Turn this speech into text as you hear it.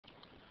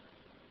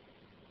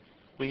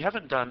We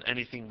haven't done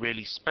anything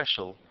really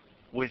special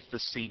with the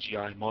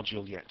CGI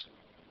module yet.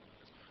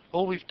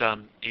 All we've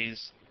done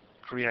is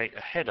create a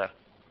header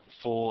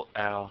for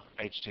our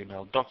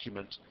HTML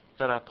document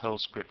that our Perl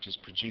script is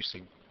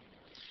producing.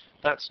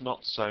 That's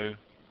not so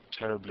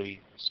terribly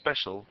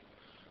special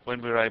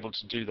when we're able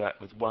to do that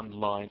with one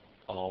line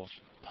of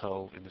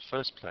Perl in the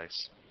first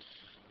place.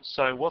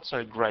 So what's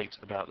so great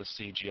about the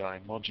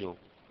CGI module?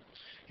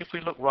 If we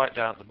look right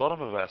down at the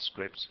bottom of our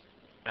script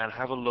and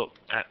have a look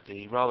at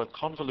the rather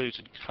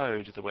convoluted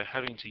code that we're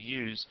having to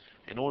use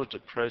in order to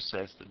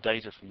process the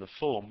data from the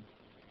form,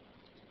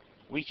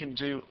 we can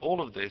do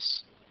all of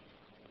this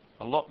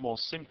a lot more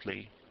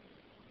simply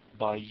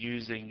by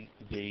using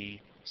the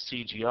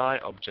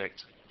CGI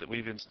object that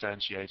we've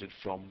instantiated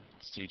from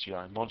the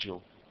CGI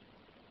module.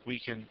 We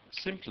can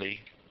simply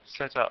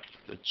set up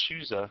the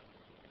chooser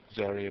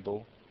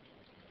variable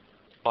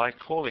by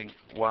calling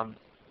one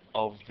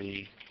of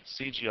the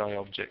CGI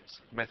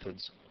object's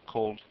methods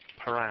called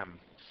param.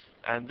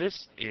 And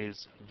this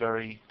is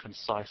very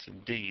concise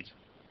indeed.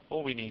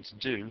 All we need to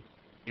do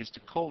is to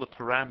call the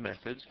param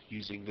method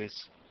using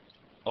this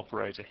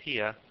operator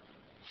here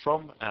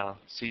from our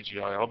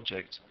CGI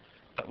object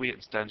that we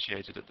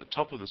instantiated at the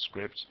top of the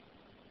script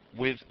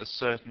with a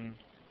certain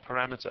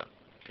parameter,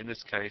 in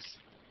this case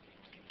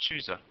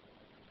chooser.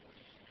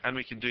 And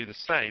we can do the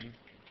same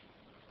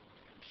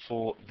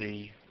for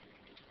the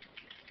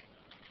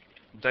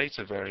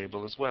data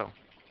variable as well.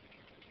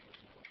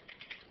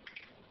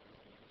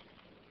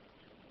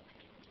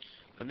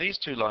 And these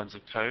two lines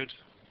of code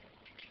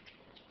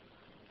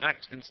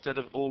act instead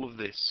of all of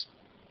this.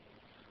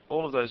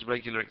 All of those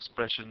regular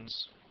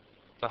expressions,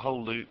 the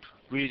whole loop,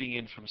 reading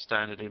in from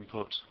standard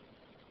input,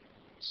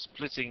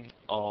 splitting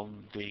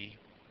on the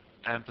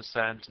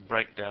ampersand to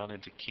break down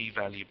into key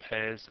value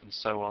pairs and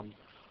so on.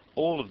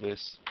 All of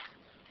this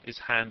is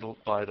handled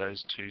by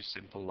those two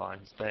simple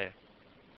lines there.